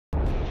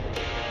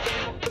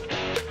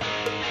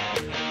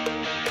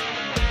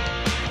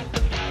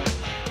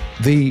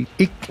The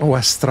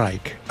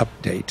Mk2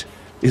 update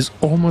is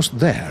almost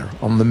there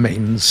on the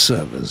main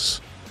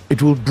servers.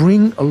 It will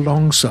bring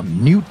along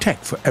some new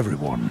tech for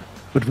everyone,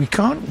 but we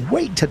can't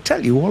wait to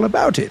tell you all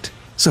about it.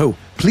 So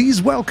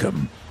please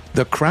welcome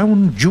the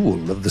crown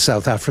jewel of the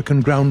South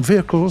African ground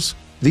vehicles,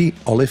 the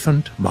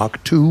Olifant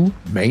Mk2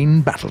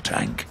 main battle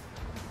tank.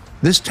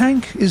 This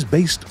tank is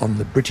based on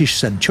the British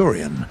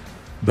Centurion,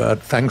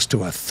 but thanks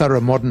to a thorough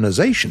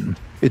modernization,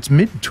 its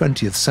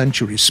mid-20th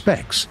century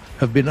specs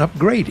have been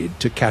upgraded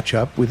to catch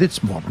up with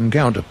its modern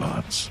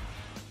counterparts.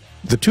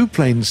 The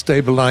two-plane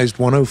stabilized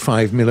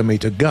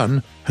 105mm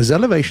gun has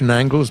elevation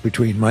angles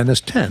between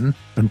 -10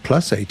 and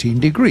 +18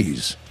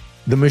 degrees.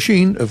 The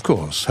machine, of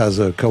course, has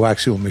a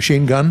coaxial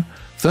machine gun,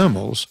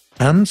 thermals,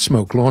 and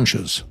smoke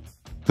launchers.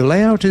 The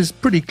layout is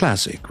pretty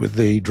classic, with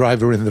the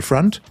driver in the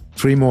front,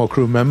 3 more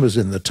crew members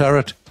in the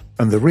turret,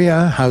 and the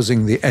rear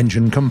housing the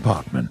engine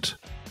compartment.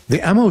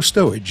 The ammo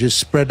stowage is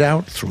spread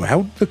out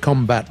throughout the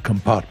combat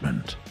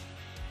compartment.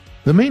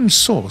 The main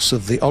source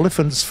of the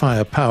Olifant's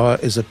firepower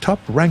is a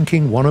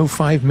top-ranking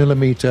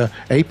 105mm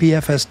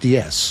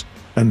APF-SDS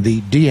and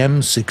the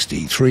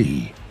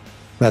DM63.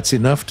 That's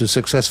enough to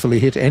successfully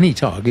hit any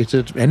target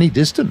at any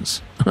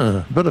distance.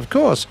 But of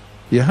course,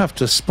 you have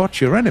to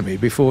spot your enemy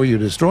before you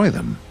destroy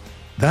them.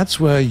 That's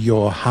where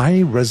your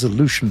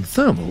high-resolution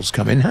thermals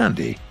come in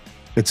handy.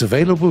 It's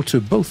available to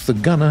both the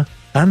gunner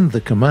and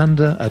the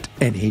commander at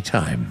any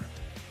time.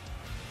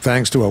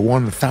 Thanks to a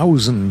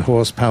 1,000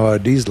 horsepower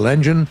diesel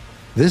engine,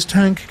 this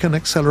tank can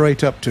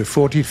accelerate up to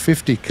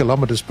 40-50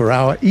 km per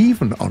hour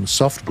even on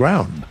soft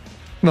ground.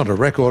 Not a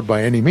record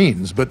by any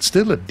means, but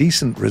still a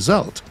decent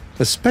result,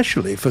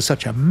 especially for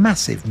such a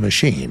massive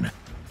machine.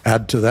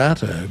 Add to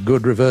that a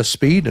good reverse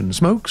speed and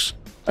smokes,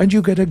 and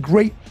you get a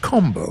great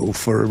combo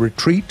for a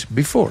retreat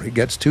before it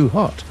gets too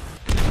hot.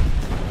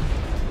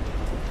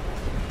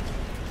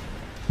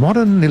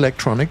 Modern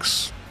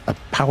electronics, a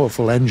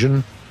powerful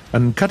engine,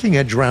 and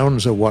cutting-edge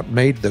rounds are what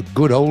made the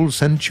good old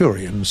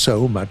Centurion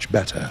so much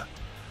better.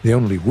 The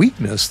only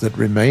weakness that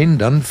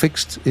remained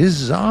unfixed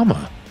is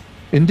armor.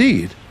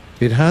 Indeed,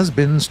 it has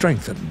been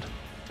strengthened,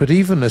 but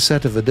even a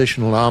set of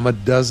additional armor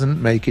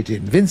doesn't make it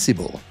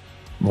invincible.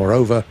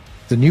 Moreover,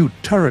 the new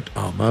turret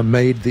armor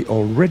made the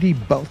already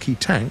bulky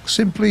tank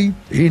simply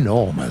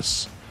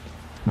enormous.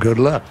 Good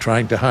luck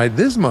trying to hide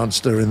this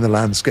monster in the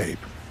landscape.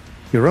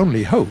 Your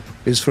only hope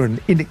is for an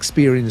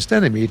inexperienced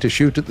enemy to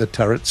shoot at the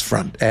turret's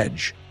front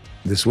edge.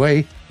 This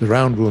way, the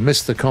round will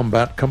miss the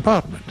combat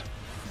compartment.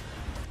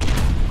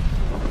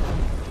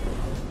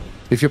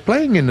 If you're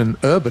playing in an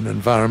urban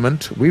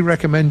environment, we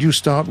recommend you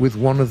start with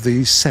one of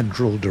these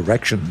central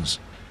directions.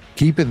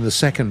 Keep in the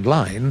second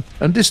line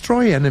and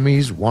destroy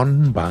enemies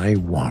one by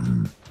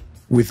one.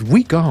 With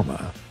weak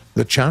armor,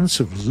 the chance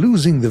of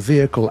losing the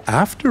vehicle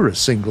after a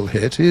single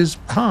hit is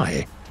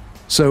high.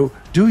 So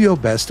do your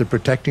best at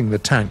protecting the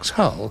tank's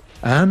hull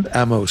and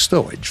ammo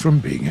stowage from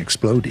being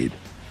exploded.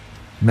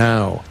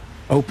 Now,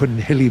 open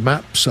hilly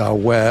maps are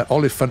where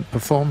Olifant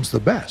performs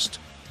the best.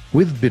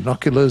 With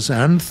binoculars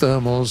and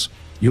thermals,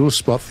 you'll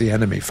spot the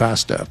enemy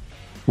faster,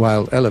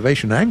 while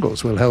elevation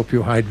angles will help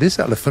you hide this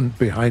elephant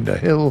behind a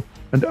hill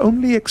and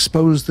only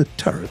expose the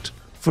turret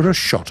for a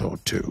shot or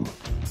two.